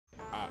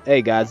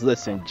Hey guys,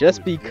 listen,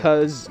 just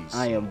because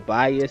I am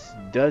biased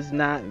does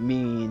not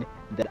mean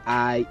that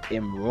I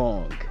am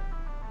wrong.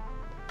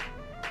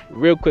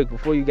 Real quick,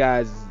 before you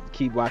guys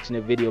keep watching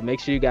the video,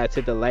 make sure you guys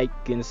hit the like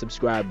and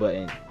subscribe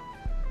button.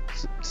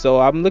 So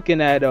I'm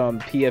looking at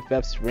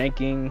PFF's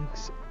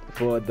rankings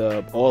for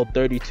the all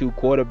 32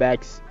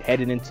 quarterbacks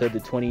headed into the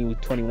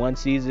 2021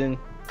 season.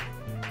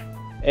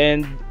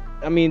 And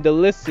I mean, the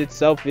list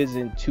itself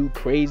isn't too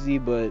crazy,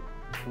 but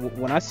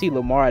when I see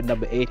Lamar at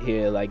number 8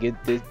 here, like it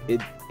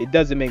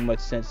doesn't make much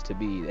sense to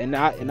me. And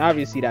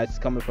obviously that's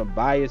coming from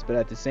bias, but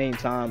at the same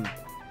time,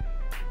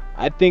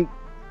 I think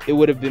it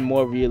would have been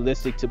more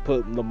realistic to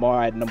put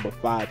Lamar at number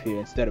 5 here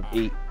instead of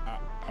 8.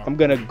 I'm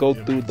gonna go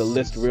through the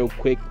list real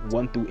quick,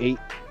 1 through 8.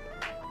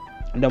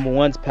 Number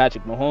 1 is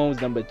Patrick Mahomes.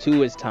 Number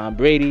 2 is Tom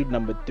Brady.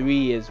 Number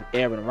 3 is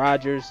Aaron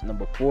Rodgers.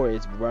 Number 4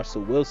 is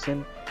Russell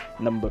Wilson.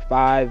 Number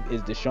 5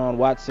 is Deshaun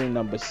Watson.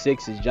 Number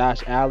 6 is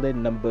Josh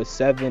Allen. Number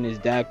 7 is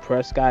Dak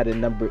Prescott.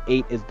 And number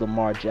 8 is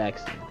Lamar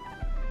Jackson.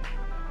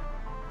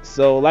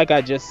 So like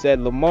I just said,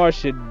 Lamar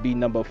should be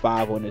number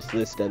 5 on this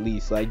list at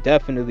least. Like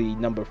definitely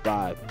number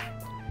 5.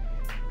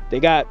 They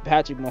got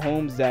Patrick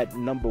Mahomes at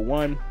number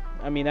 1.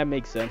 I mean, that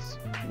makes sense.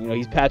 You know,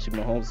 he's Patrick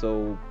Mahomes,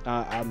 so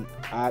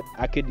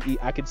I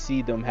could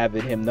see them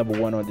having him number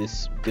 1 on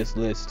this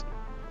list.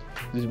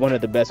 He's one of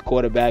the best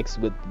quarterbacks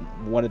with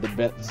one of the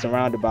best,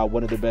 surrounded by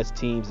one of the best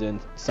teams and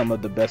some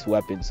of the best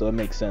weapons, so it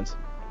makes sense.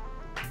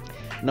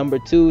 Number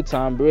 2,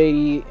 Tom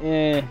Brady.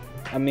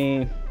 I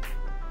mean,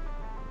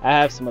 I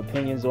have some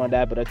opinions on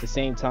that, but at the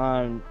same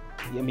time,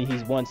 I mean,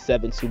 he's won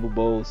 7 Super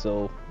Bowls,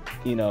 so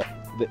you know,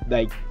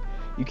 like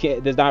you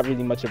can't. There's not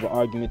really much of an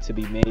argument to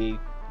be made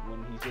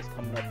when he's just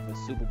coming up with a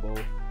Super Bowl,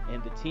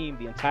 and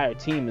the entire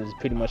team is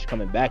pretty much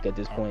coming back at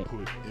this point.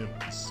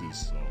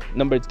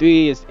 Number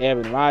 3 is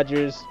Aaron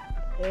Rodgers.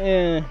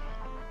 Aaron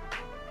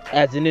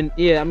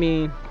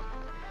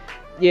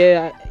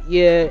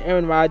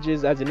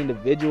Rodgers as an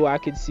individual, I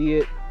could see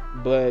it,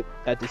 but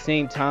at the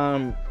same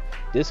time,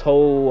 this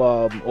whole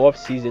off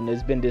season,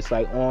 there's been this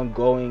like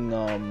ongoing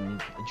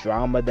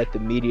drama that the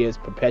media is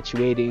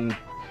perpetuating,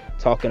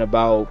 talking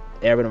about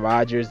Aaron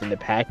Rodgers and the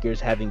Packers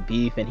having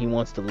beef and he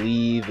wants to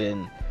leave,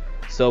 and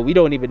so we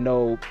don't even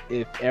know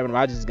if Aaron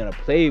Rodgers is going to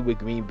play with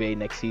Green Bay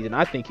next season.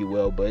 I think he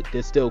will, but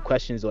there's still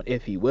questions on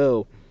if he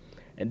will.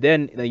 And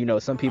then, you know,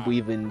 some people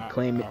even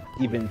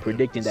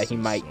predicting that he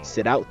might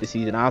sit out the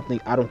season. I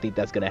don't think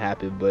that's going to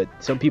happen, but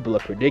some people are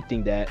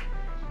predicting that.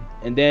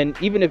 And then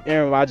even if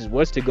Aaron Rodgers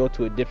was to go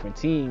to a different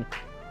team,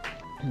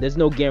 there's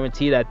no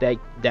guarantee that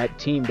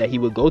team that he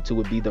would go to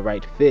would be the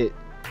right fit,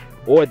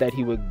 or that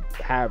he would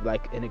have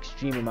like an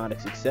extreme amount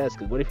of success.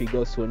 Because what if he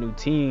goes to a new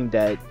team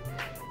and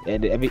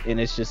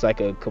it's just like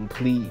a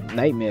complete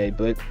nightmare?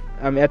 But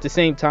I mean, at the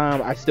same time,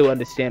 I still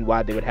understand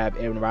why they would have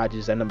Aaron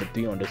Rodgers at number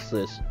 3 on this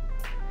list.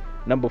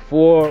 Number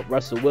 4,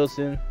 Russell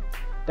Wilson.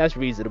 That's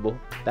reasonable.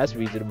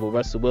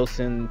 Russell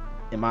Wilson,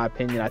 in my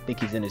opinion, I think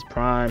he's in his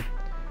prime.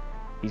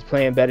 He's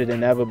playing better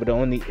than ever, but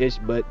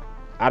but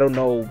I don't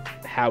know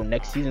how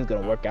next season's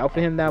gonna work out for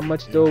him that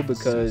much though,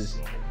 because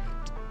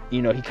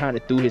you know, he kind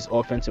of threw his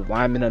offensive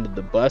lineman under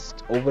the bus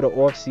over the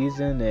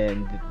offseason,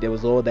 and there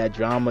was all that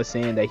drama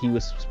saying that he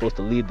was supposed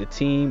to lead the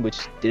team,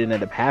 which didn't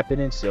end up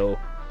happening. So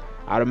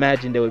I'd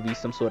imagine there would be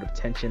some sort of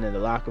tension in the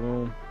locker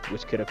room,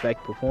 which could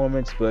affect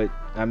performance. But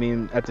I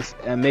mean,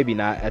 maybe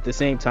not. At the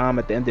same time,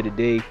 at the end of the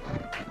day,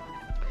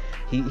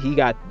 he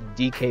got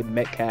DK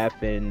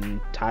Metcalf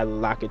and Tyler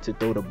Lockett to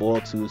throw the ball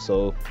to,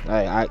 so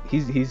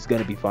he's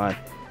gonna be fine.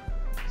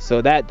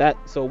 So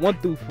so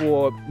 1 through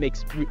 4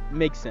 makes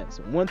sense.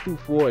 1 through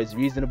 4 is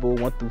reasonable.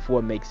 1 through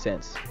 4 makes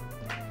sense.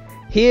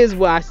 Here's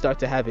where I start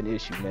to have an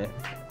issue, man.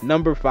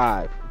 Number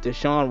 5,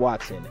 Deshaun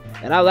Watson.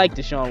 And I like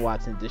Deshaun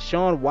Watson.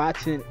 Deshaun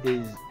Watson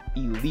is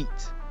elite.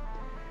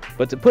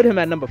 But to put him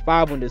at number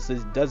 5 on this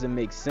list doesn't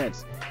make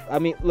sense. I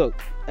mean, look,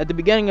 at the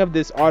beginning of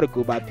this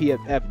article by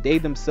PFF, they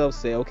themselves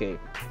say, okay,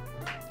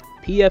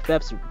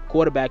 PFF's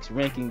quarterbacks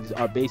rankings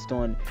are based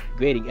on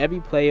grading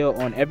every player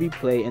on every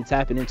play and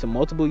tapping into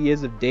multiple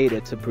years of data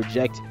to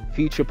project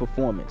future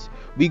performance.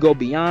 We go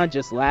beyond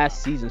just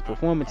last season's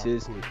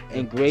performances,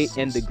 and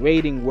the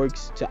grading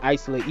works to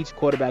isolate each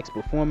quarterback's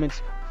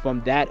performance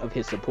from that of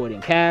his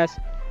supporting cast,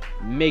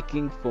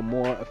 making for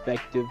more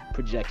effective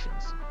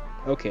projections.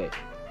 Okay.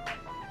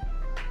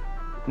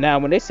 Now,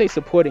 when they say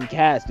supporting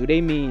cast, do they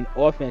mean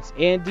offense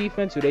and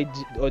defense, or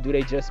do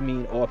they just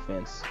mean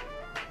offense?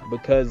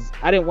 Because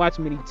I didn't watch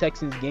many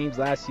Texans games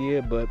last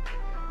year, but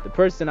the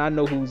person I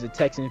know who's a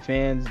Texan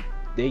fan,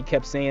 they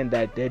kept saying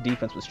that their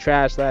defense was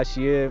trash last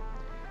year.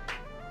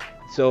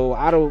 So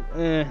I don't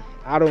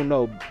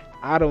know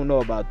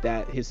about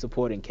that, his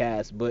supporting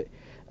cast. But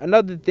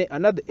another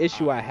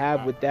issue I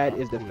have with that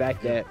is the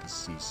fact that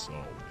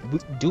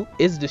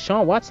is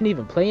Deshaun Watson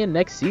even playing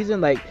next season?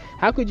 Like,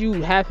 how could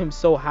you have him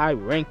so high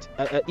ranked,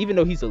 even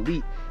though he's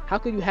elite? How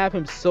could you have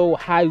him so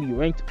highly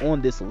ranked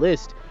on this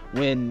list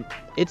when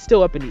it's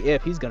still up in the air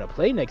if he's gonna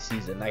play next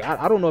season? Like,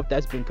 I don't know if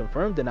that's been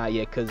confirmed or not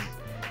yet, because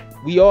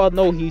we all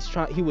know he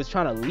was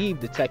trying to leave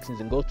the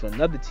Texans and go to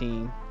another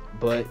team,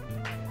 but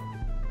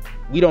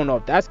We don't know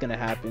if that's going to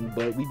happen,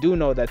 but we do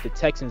know that the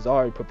Texans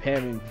are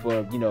preparing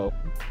for,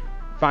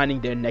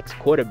 finding their next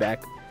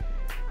quarterback.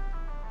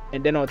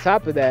 And then on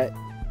top of that,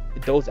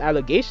 those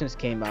allegations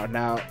came out.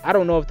 Now, I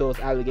don't know if those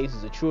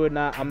allegations are true or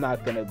not. I'm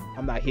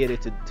not here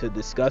to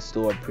discuss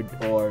or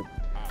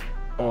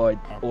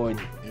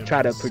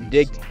try to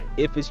predict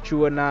if it's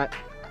true or not.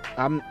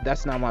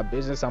 That's not my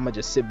business. I'm gonna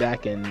just sit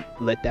back and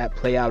let that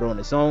play out on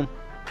its own.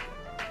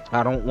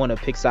 I don't want to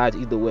pick sides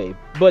either way.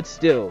 But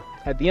still,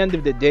 at the end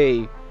of the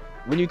day,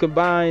 when you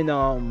combine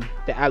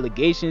the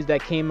allegations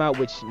that came out,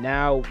 which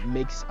now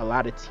makes a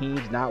lot of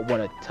teams not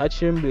want to touch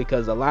him,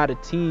 because a lot of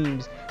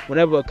teams,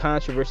 whenever a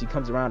controversy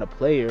comes around a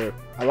player,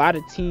 a lot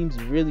of teams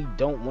really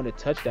don't want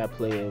to touch that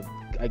player,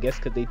 I guess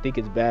because they think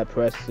it's bad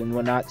press and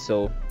whatnot.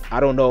 So I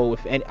don't know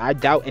I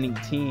doubt any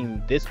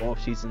team this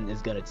offseason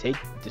is going to take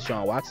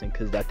Deshaun Watson,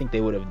 because I think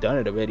they would have done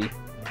it already.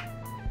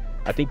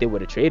 I think they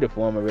would have traded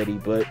for him already.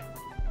 But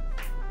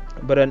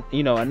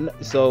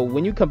so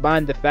when you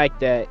combine the fact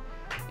that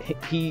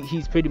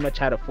he's pretty much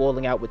had a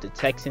falling out with the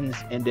Texans,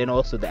 and then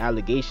also the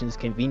allegations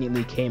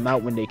conveniently came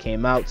out when they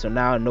came out, so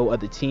now no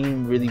other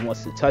team really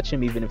wants to touch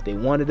him, even if they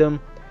wanted him.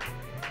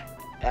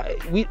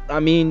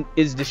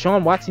 Is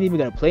Deshaun Watson even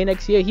going to play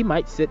next year? He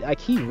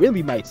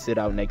really might sit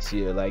out next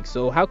year.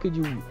 So how could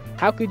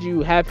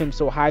you have him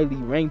so highly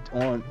ranked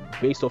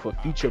based off of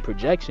future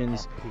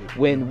projections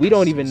when we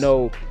don't even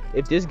know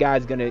if this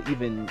guy's going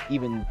to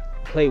even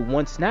play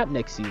one snap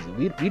next season?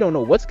 We don't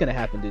know what's going to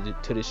happen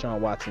to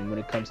Deshaun Watson when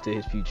it comes to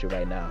his future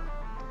right now.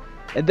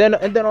 And then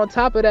on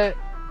top of that,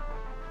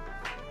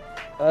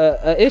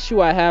 another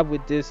issue I have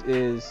with this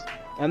is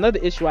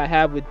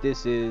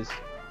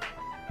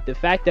the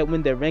fact that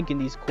when they're ranking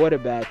these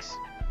quarterbacks,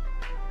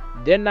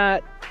 they're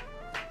not.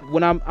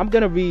 When I'm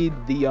gonna read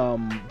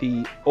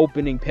the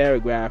opening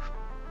paragraph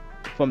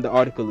from the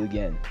article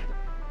again.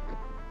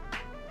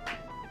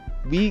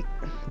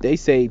 They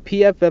say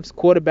PFF's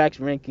quarterbacks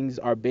rankings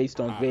are based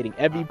on grading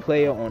every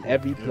player on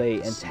every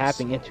play and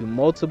tapping into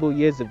multiple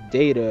years of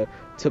data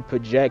to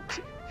project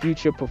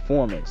future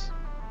performance.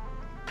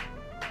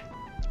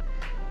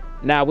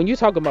 Now, when you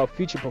talk about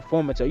future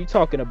performance, are you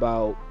talking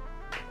about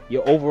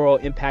your overall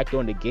impact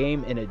on the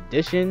game in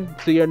addition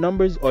to your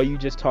numbers, or are you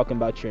just talking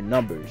about your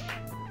numbers?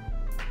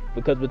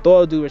 Because with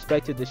all due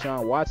respect to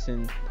Deshaun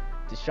Watson,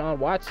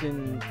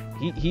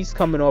 he's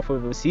coming off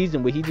of a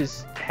season where he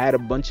just had a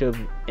bunch of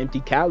empty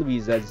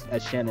calories, as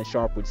Shannon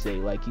Sharp would say.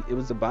 It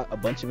was about a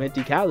bunch of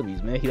empty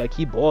calories, man.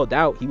 He balled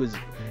out. He was,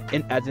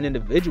 as an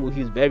individual,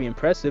 he was very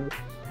impressive,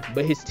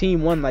 but his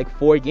team won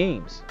 4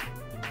 games.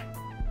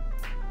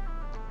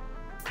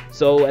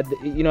 So at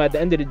the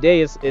end of the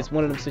day, it's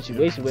one of them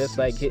situations where it's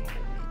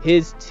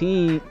his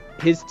team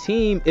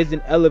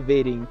isn't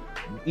elevating,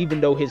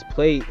 even though his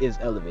play is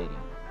elevating.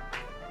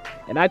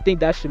 And I think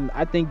that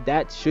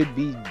should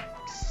be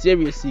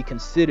seriously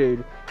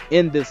considered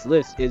in this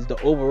list, is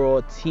the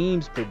overall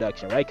team's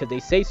production, right? Because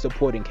they say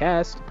supporting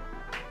cast.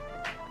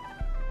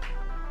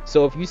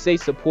 So if you say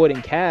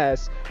supporting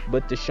cast,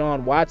 but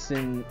Deshaun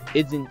Watson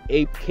isn't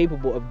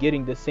capable of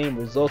getting the same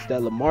results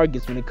that Lamar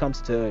gets when it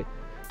comes to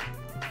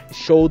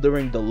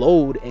shouldering the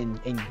load and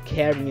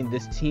carrying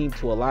this team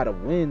to a lot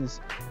of wins,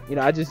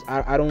 I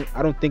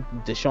don't think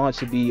Deshaun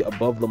should be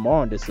above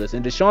Lamar on this list.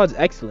 And Deshaun's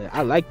excellent.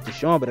 I like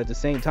Deshaun, but at the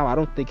same time, I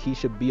don't think he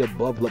should be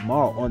above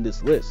Lamar on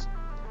this list.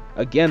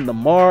 Again,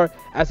 Lamar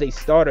as a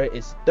starter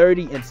is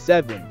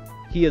 30-7.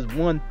 He has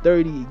won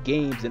 30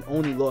 games and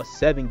only lost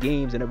 7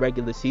 games in a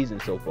regular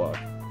season so far.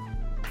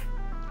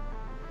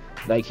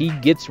 He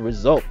gets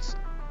results.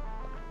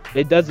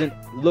 It doesn't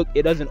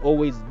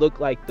always look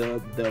like the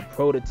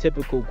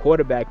prototypical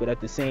quarterback, but at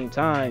the same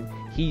time,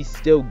 he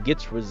still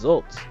gets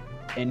results.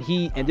 And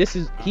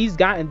he's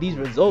gotten these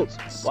results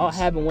while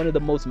having one of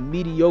the most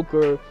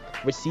mediocre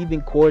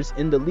receiving corps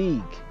in the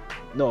league.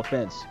 No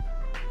offense,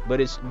 but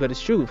it's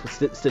true.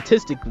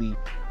 Statistically,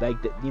 they're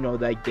the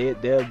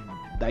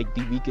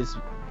weakest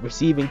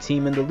receiving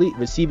team in the league,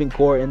 receiving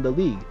corps in the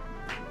league.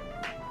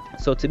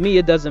 So to me,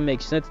 it doesn't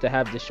make sense to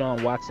have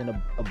Deshaun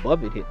Watson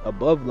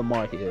above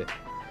Lamar here.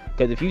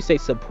 Because if you say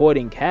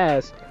supporting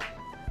cast,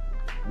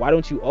 why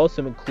don't you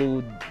also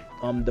include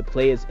the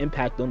player's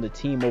impact on the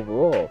team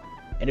overall?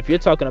 And if you're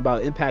talking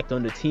about impact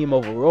on the team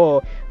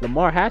overall,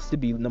 Lamar has to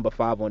be number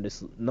 5 on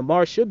this.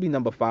 Lamar should be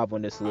number 5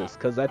 on this list.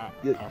 Because at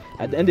the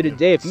end of the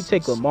day, if you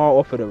take Lamar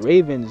off of the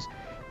Ravens,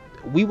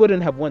 we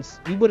wouldn't have won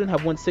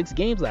 6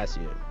 games last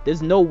year.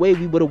 There's no way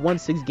we would have won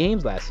 6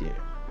 games last year.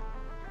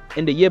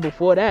 And the year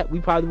before that, we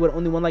probably would have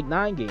only won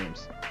 9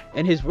 games.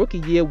 And his rookie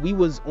year, we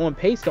was on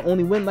pace to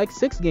only win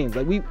 6 games.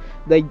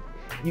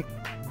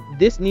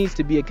 This needs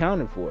to be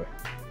accounted for.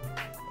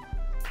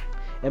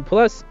 And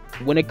plus,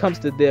 when it comes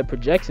to their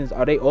projections,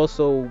 are they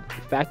also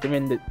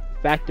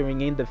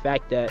factoring in the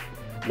fact that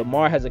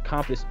Lamar has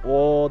accomplished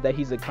all that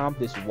he's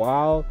accomplished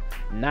while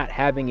not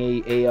having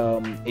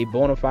a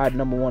bona fide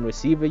number 1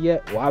 receiver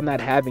yet, while not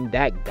having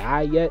that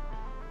guy yet?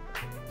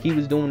 He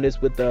was doing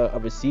this with a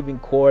receiving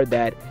core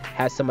that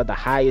has some of the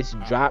highest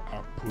drop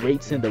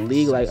rates in the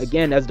league. Like,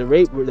 again, as the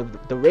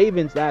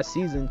Ravens last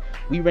season,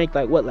 we ranked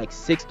like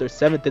 6th or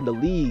 7th in the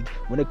league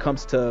when it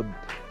comes to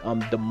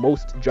the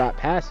most drop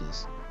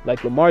passes.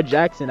 Like, Lamar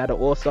Jackson, out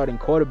of all starting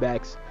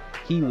quarterbacks,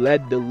 he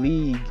led the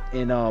league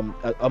in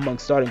among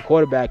starting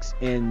quarterbacks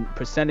in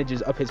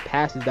percentages of his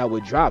passes that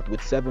were dropped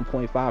with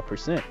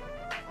 7.5%.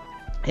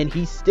 And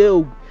he's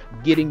still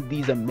getting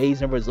these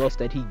amazing results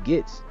that he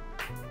gets.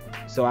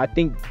 So I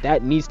think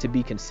that needs to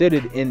be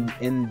considered in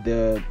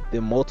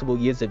the multiple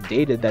years of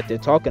data that they're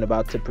talking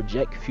about to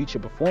project future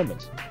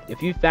performance.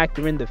 If you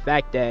factor in the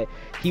fact that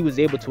he was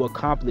able to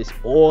accomplish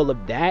all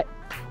of that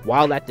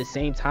while at the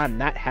same time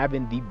not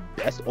having the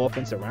best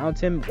offense around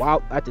him,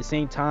 while at the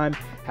same time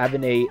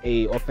having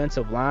a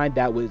offensive line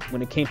that was,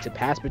 when it came to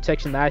pass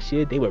protection last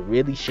year, they were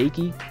really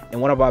shaky.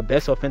 And one of our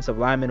best offensive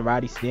linemen,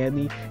 Roddy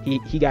Stanley,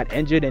 he got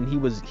injured and he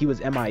was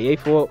MIA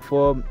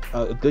for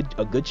a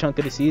good chunk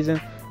of the season.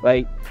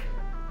 Like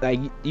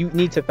you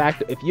need to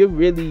factor, if you're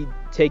really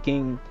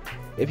taking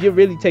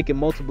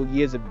multiple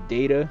years of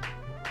data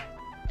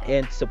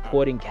and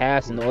supporting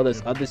cast and all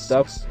this other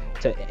stuff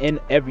to end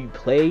every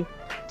play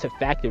to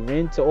factor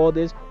into all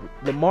this,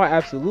 Lamar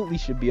absolutely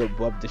should be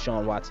above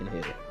Deshaun Watson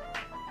here.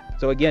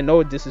 So again,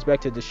 no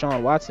disrespect to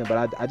Deshaun Watson,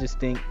 but I just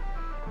think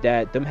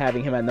that them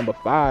having him at number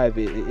 5,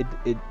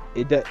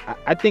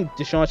 I think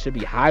Deshaun should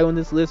be high on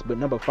this list, but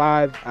number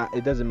 5,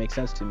 it doesn't make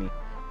sense to me.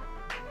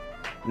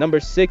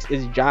 Number 6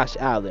 is Josh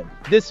Allen.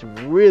 This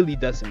really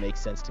doesn't make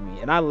sense to me,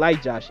 and I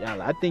like Josh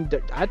Allen. I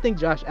think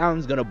Josh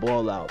Allen's gonna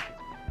ball out.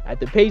 At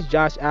the pace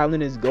Josh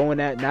Allen is going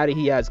at, now that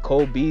he has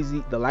Cole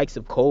Beasley, the likes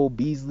of Cole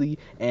Beasley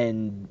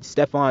and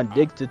Stephon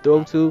Diggs to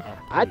throw to,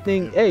 I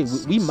think, hey,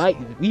 we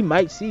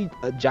might see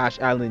Josh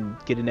Allen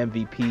get an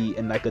MVP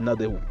in like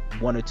another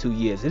 1 or 2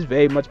 years. It's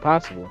very much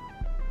possible.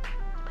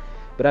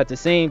 But at the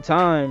same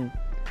time,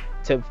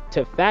 to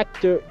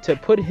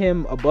put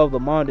him above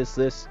Lamar on this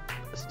list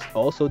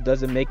also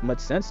doesn't make much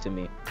sense to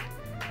me.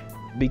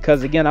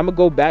 Because again, I'm gonna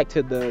go back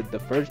to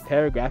the first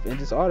paragraph in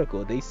this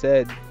article. They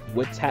said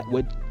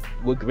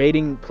we're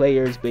grading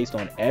players based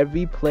on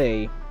every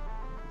play,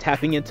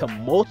 tapping into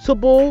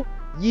multiple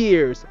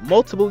years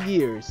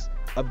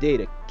of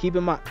data.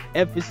 Keeping my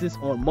emphasis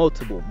on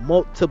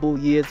multiple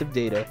years of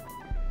data.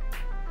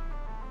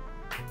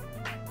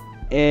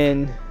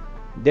 And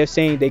they're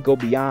saying they go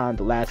beyond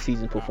the last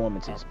season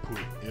performances.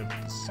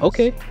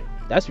 Okay,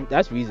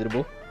 that's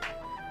reasonable.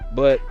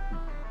 But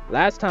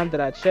last time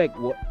that I checked,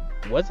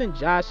 wasn't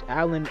Josh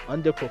Allen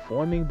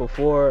underperforming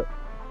before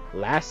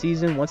last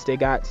season once they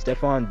got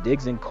Stephon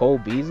Diggs and Cole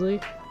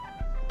Beasley?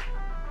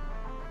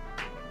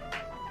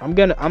 I'm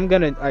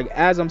gonna like,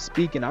 as I'm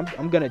speaking,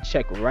 I'm gonna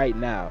check right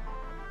now.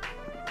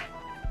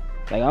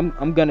 Like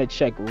I'm gonna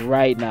check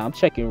right now. I'm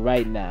checking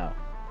right now.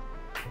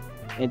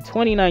 In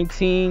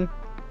 2019,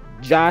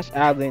 Josh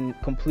Allen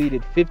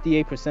completed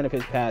 58% of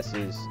his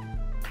passes,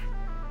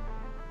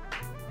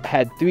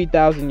 had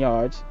 3,000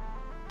 yards,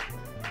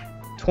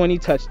 20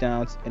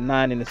 touchdowns, and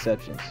 9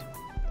 interceptions.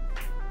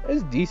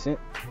 It's decent.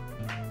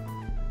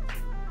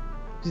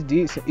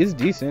 It's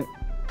decent,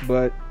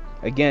 but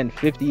again,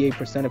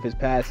 58% of his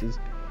passes,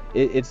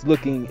 it's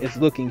looking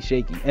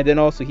shaky. And then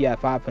also he had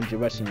 500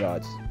 rushing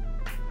yards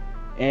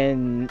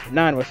and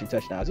 9 rushing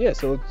touchdowns. Yeah,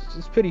 so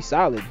it's pretty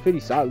solid,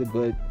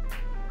 but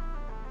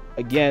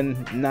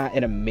again, not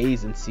an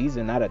amazing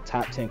season, not a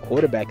top 10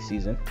 quarterback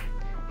season.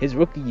 His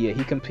rookie year,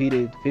 he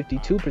completed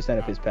 52%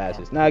 of his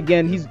passes. Now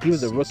again, he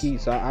was a rookie,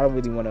 so I don't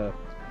really want to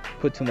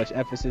put too much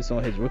emphasis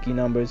on his rookie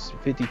numbers.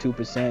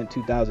 52%,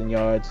 2,000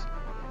 yards,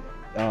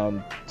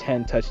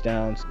 10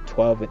 touchdowns,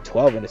 12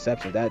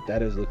 interceptions. That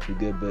does look too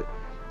good. But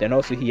then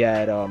also he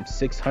had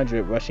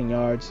 600 rushing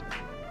yards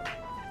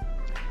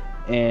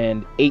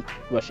and 8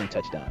 rushing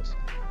touchdowns.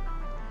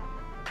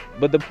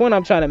 But the point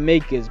I'm trying to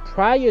make is,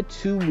 prior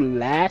to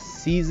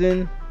last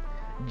season,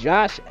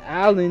 Josh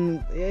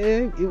Allen,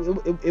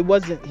 he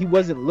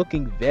wasn't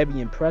looking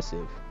very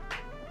impressive.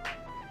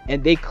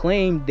 And they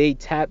claim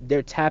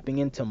they're tapping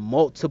into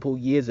multiple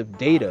years of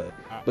data.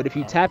 But if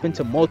you tap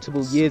into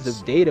multiple years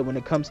of data when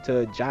it comes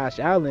to Josh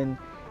Allen,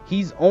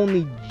 he's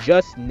only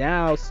just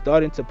now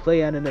starting to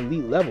play at an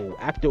elite level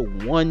after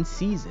 1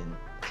 season.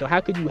 So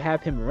how could you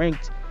have him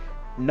ranked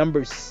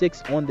number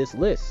 6 on this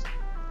list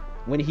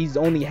when he's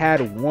only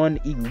had 1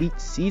 elite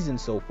season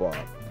so far?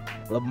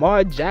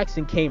 Lamar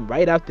Jackson came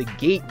right out the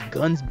gate,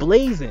 guns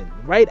blazing.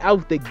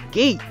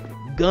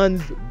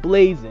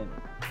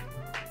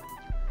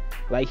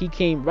 Like, he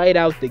came right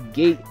out the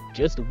gate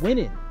just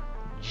winning.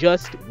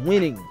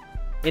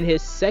 In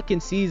his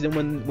second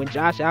season, when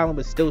Josh Allen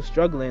was still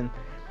struggling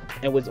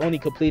and was only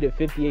completed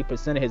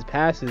 58% of his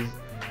passes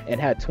and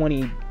had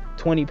 20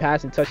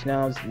 passing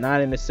touchdowns,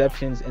 9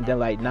 interceptions, and then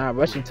like 9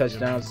 rushing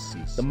touchdowns,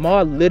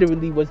 Lamar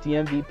literally was the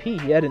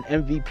MVP. He had an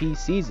MVP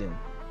season.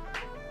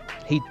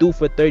 He threw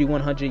for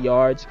 3,100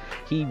 yards.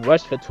 He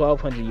rushed for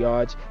 1,200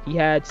 yards. He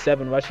had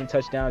 7 rushing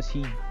touchdowns.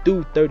 He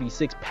threw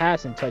 36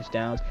 passing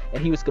touchdowns.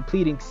 And he was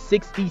completing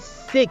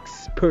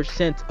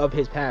 66% of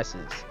his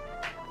passes.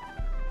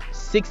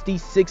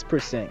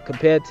 66%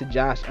 compared to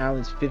Josh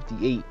Allen's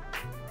 58%.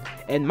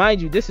 And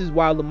mind you, this is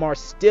while Lamar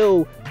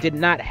still did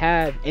not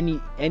have any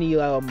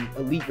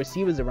elite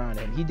receivers around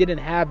him. He didn't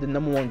have the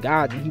number one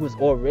guys, and he was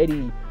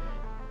already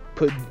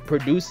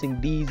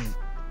producing these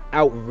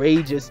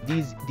outrageous,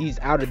 these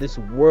out of this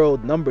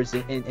world numbers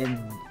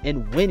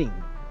and winning,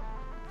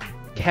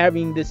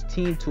 carrying this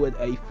team to a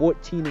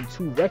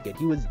 14-2 record.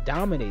 He was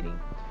dominating.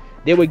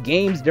 There were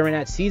games during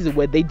that season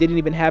where they didn't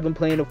even have him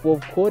play in the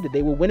fourth quarter.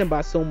 They were winning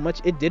by so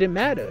much it didn't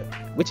matter,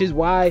 which is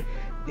why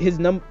his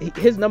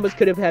numbers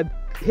could have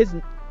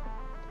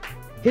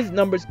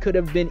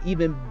been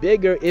even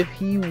bigger if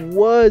he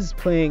was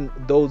playing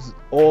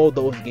all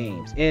those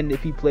games, and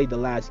if he played the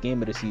last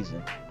game of the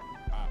season.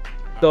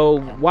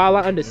 So while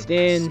I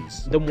understand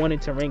them wanting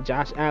to rank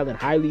Josh Allen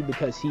highly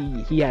because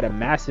he had a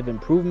massive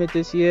improvement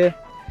this year,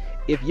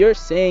 if you're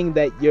saying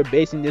that you're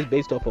basing this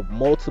based off of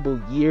multiple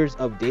years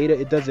of data,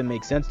 it doesn't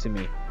make sense to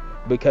me.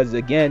 Because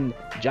again,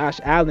 Josh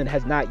Allen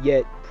has not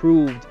yet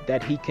proved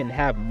that he can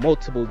have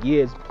multiple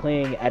years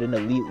playing at an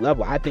elite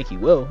level. I think he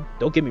will.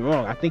 Don't get me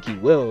wrong. I think he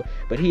will.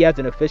 But he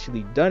hasn't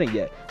officially done it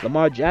yet.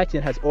 Lamar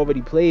Jackson has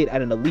already played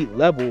at an elite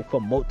level for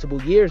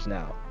multiple years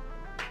now.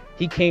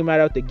 He came right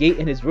out the gate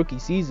in his rookie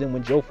season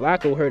when Joe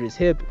Flacco hurt his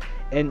hip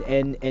and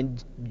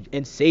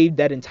saved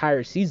that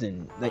entire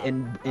season,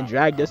 and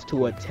dragged us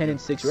to a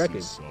 10-6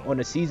 record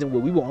on a season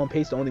where we were on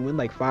pace to only win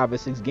like 5 or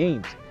 6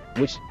 games,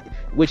 which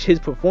his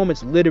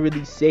performance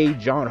literally saved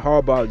John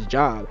Harbaugh's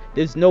job.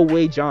 There's no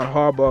way John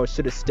Harbaugh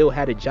should have still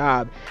had a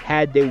job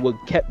had they were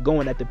kept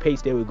going at the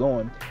pace they were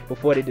going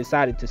before they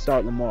decided to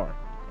start Lamar.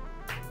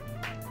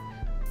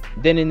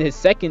 Then in his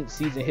second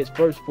season, his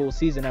first full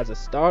season as a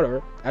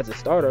starter,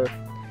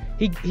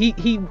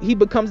 he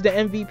becomes the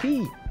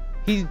MVP.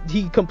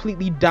 He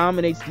completely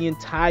dominates the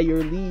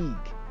entire league.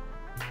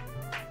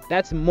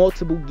 That's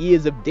multiple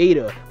years of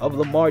data of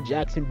Lamar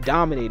Jackson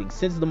dominating.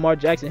 Since Lamar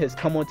Jackson has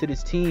come onto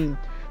this team,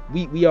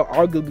 we are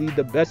arguably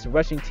the best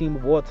rushing team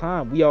of all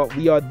time. We have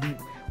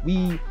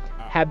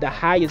the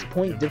highest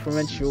point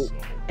differential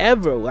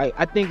ever. Like,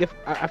 I think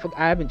I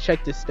haven't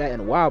checked this stat in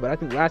a while, but I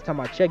think last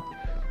time I checked,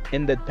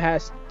 in the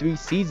past 3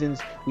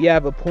 seasons, we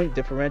have a point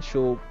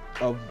differential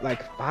of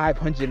like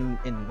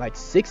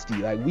 560.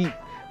 Like,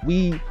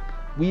 we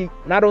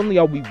not only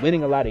are we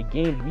winning a lot of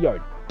games, we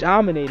are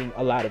dominating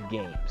a lot of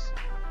games.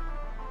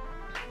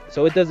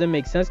 So it doesn't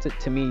make sense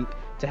to me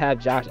to have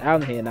Josh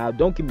Allen here. Now,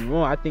 don't get me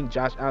wrong, I think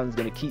Josh Allen's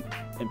going to keep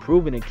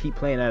improving and keep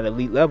playing at an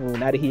elite level.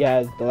 Now that he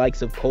has the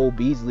likes of Cole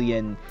Beasley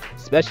and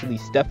especially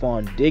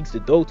Stephon Diggs to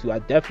throw to, I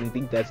definitely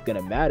think that's going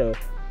to matter.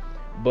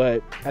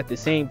 But at the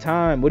same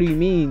time, what do you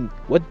mean?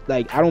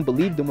 I don't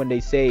believe them when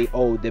they say,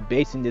 oh, they're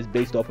basing this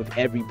based off of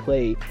every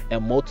play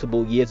and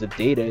multiple years of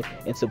data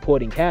and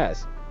supporting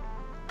cast.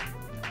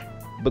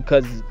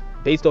 Because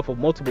based off of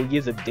multiple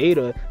years of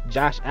data,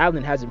 Josh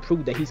Allen hasn't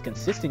proved that he's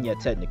consistent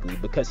yet technically,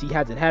 because he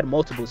hasn't had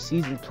multiple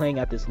seasons playing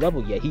at this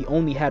level yet. He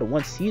only had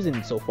 1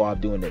 season so far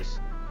of doing this.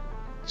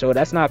 So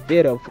that's not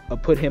fair to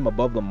put him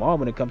above Lamar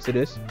when it comes to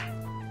this.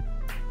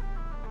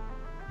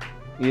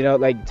 You know,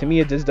 like, to me,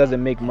 it just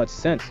doesn't make much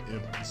sense.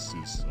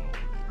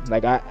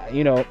 Like,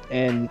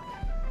 and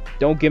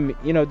don't get me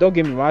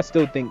wrong, I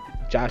still think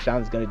Josh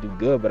Allen's gonna do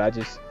good, but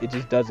it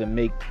just doesn't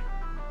make.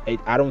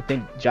 I don't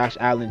think Josh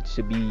Allen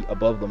should be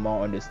above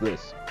Lamar on this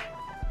list,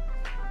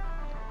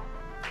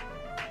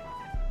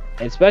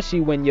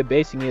 especially when you're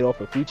basing it off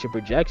of future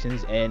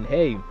projections. And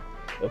hey,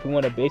 if we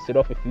want to base it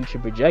off of future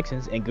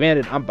projections, and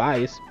granted, I'm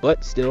biased,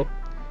 but still,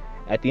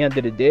 at the end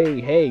of the day,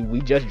 hey, we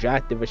just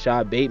drafted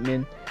Rashad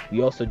Bateman.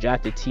 We also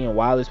drafted T.N.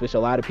 Wallace, which a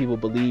lot of people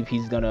believe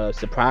he's going to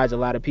surprise a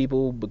lot of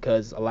people,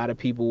 because a lot of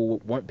people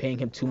weren't paying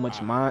him too much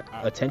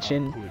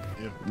attention.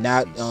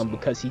 Not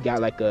because he got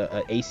like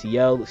a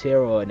ACL tear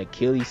or an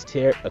Achilles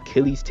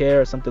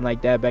tear or something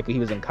like that back when he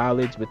was in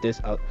college. But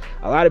this, a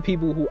lot of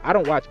people who, I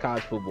don't watch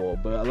college football,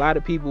 but a lot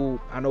of people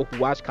I know who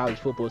watch college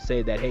football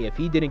say that, hey, if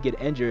he didn't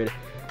get injured,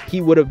 he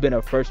would have been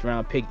a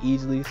first-round pick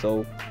easily.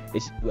 So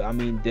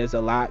there's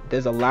a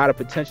lot of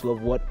potential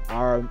of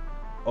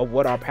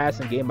what our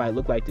passing game might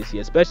look like this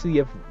year, especially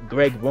if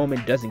Greg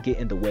Roman doesn't get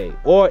in the way,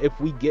 or if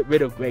we get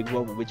rid of Greg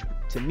Roman, which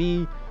to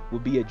me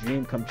would be a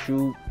dream come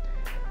true.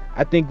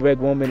 I think Greg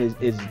Roman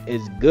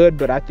is good,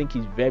 but I think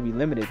he's very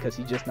limited because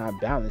he's just not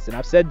balanced. And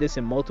I've said this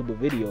in multiple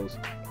videos.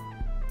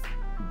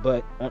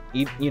 But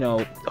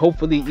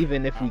hopefully,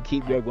 even if we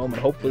keep Greg Roman,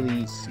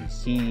 hopefully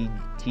he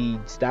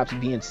stops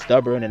being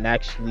stubborn and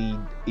actually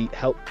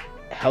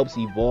helps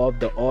evolve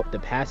the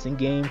passing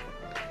game.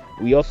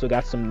 We also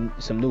got some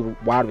new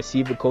wide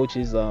receiver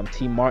coaches,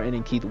 T. Martin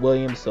and Keith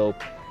Williams. So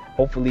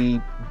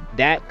hopefully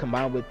that,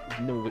 combined with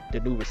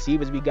the new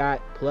receivers we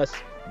got, plus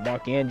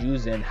Mark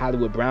Andrews and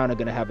Hollywood Brown, are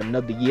going to have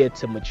another year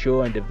to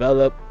mature and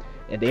develop.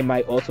 And they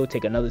might also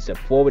take another step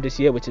forward this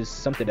year, which is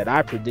something that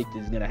I predict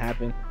is going to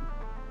happen.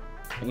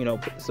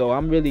 So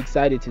I'm really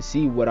excited to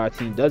see what our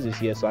team does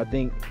this year. So I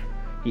think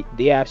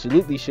they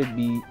absolutely should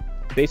be,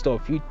 based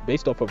off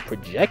of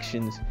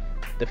projections.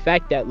 The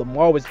fact that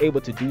Lamar was able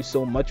to do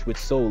so much with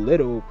so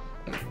little,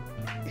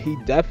 he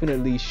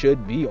definitely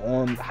should be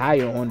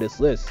higher on this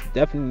list.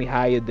 Definitely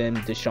higher than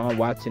Deshaun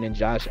Watson and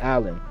Josh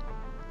Allen.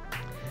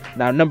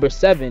 Now, number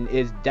 7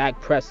 is Dak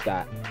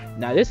Prescott.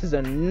 Now, this is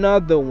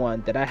another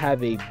one that I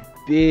have a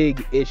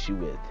big issue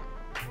with.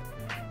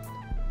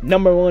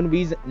 Number one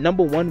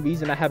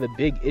reason I have a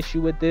big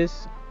issue with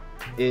this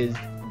is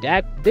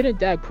didn't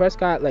Dak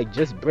Prescott like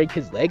just break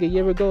his leg a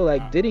year ago?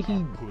 Like, didn't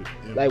he,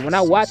 like, when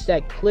I watched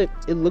that clip,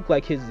 it looked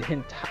like his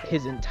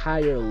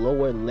entire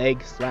lower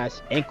leg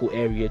 / ankle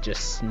area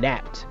just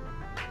snapped.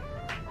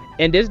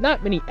 And there's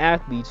not many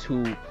athletes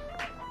who,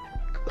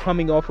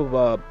 coming off of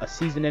a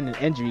season-ending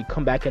injury,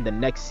 come back in the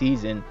next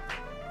season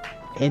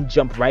and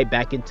jump right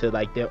back into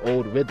like their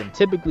old rhythm.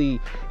 Typically,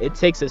 it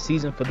takes a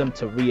season for them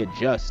to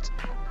readjust.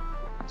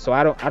 So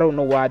I don't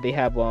know why they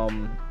have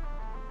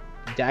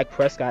Dak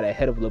Prescott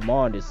ahead of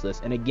Lamar on this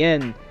list. And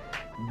again,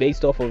 they're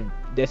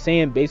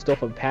saying based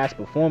off of past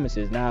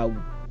performances. Now,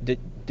 the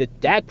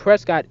Dak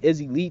Prescott is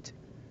elite,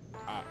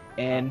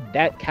 and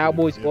that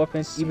Cowboys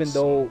offense, even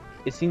though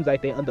it seems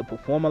like they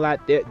underperform a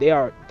lot, they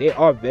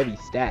are very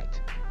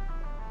stacked.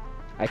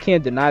 I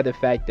can't deny the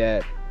fact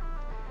that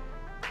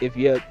if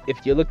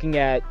you're looking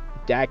at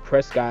Dak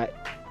Prescott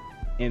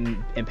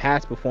in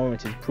past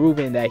performances,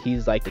 proving that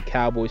he's like the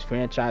Cowboys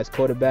franchise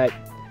quarterback,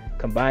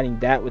 combining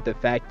that with the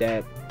fact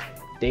that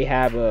they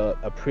have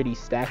a pretty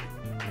stacked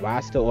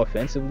roster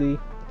offensively,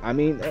 I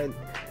mean,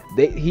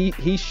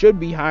 he should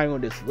be high on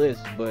this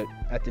list. But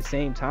at the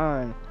same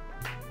time,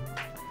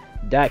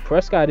 Dak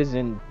Prescott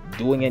isn't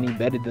doing any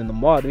better than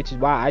Lamar, which is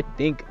why I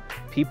think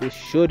people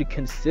should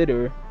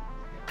consider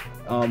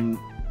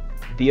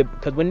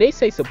because when they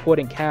say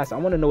supporting cast, I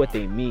want to know what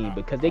they mean,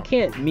 because they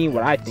can't mean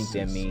what I think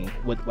they mean.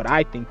 What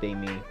I think they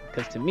mean,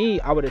 because to me,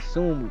 I would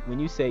assume when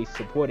you say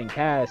supporting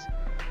cast,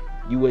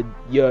 you're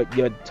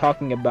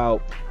talking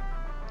about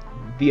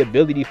the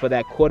ability for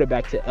that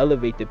quarterback to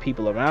elevate the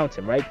people around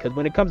him, right? Because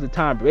when it comes to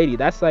Tom Brady,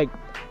 that's like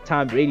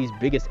Tom Brady's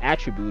biggest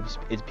attribute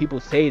is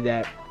people say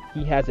that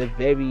he has a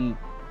very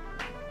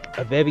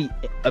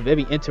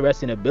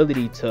interesting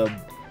ability to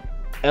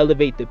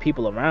elevate the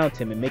people around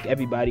him and make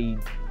everybody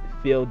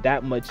feel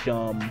that much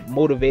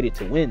motivated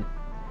to win.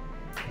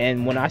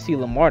 And when I see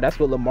Lamar, that's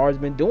what Lamar's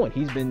been doing.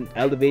 He's been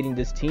elevating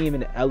this team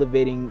and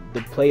elevating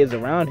the players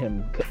around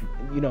him,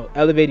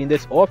 elevating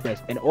this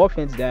offense, an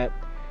offense that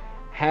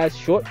has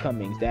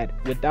shortcomings that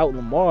without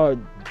Lamar,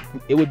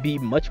 it would be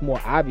much more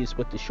obvious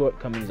what the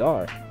shortcomings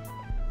are.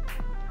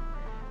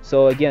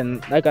 So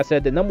again, like I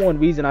said, the number one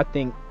reason I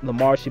think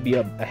Lamar should be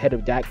ahead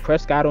of Dak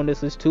Prescott on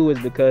this list too is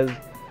because,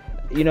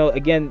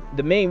 again,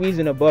 the main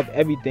reason above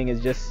everything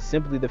is just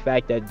simply the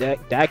fact that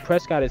Dak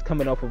Prescott is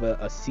coming off of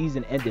a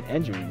season-ending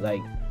injury.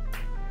 Like,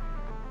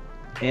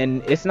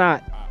 and it's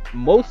not,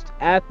 most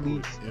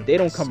athletes, they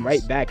don't come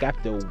right back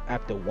after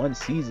one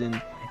season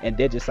and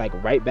they're just like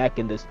right back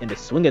in the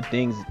swing of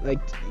things. Like,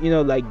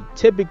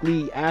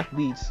 typically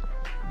athletes,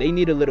 they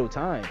need a little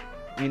time.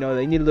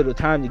 They need a little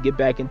time to get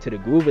back into the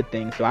groove of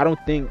things. So I don't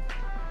think,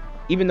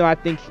 even though I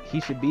think he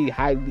should be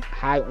high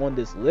on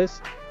this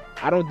list,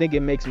 I don't think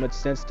it makes much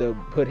sense to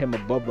put him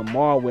above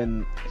Lamar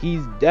when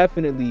he's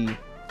definitely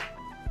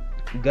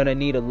gonna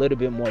need a little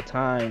bit more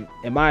time,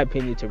 in my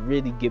opinion, to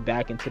really get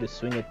back into the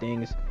swing of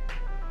things.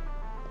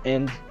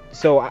 And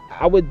so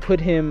I would put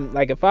him,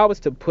 like, if I was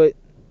to put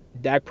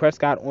Dak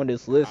Prescott on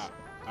this list,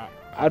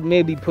 I'd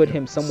maybe put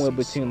him somewhere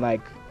between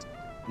like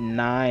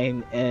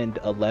 9 and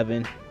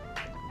 11.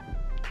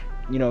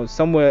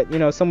 Somewhere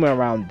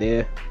around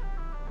there.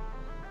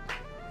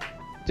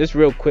 Just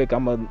real quick,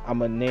 I'm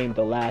gonna name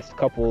the last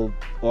couple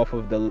off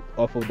of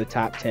the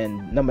top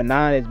 10. Number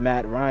 9 is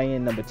Matt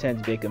Ryan. Number 10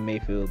 is Baker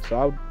Mayfield.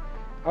 So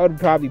I would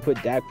probably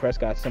put Dak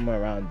Prescott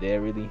somewhere around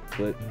there, really.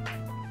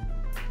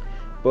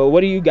 But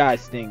what do you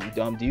guys think?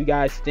 Do you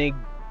guys think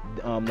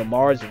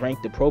Lamar's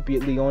ranked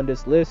appropriately on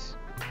this list,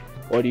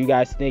 or do you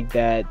guys think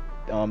that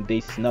they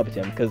snubbed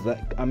him? Because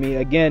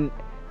again,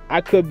 I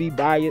could be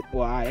biased.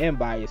 Well, I am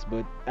biased,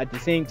 but at the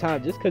same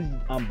time, just because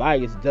I'm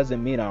biased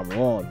doesn't mean I'm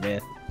wrong,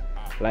 man.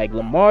 Like,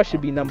 Lamar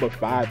should be number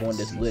 5 on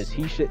this list.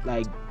 He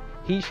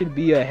should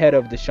be ahead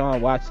of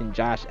Deshaun Watson,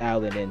 Josh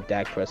Allen, and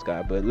Dak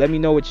Prescott. But let me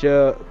know what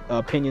your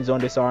opinions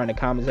on this are in the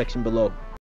comment section below.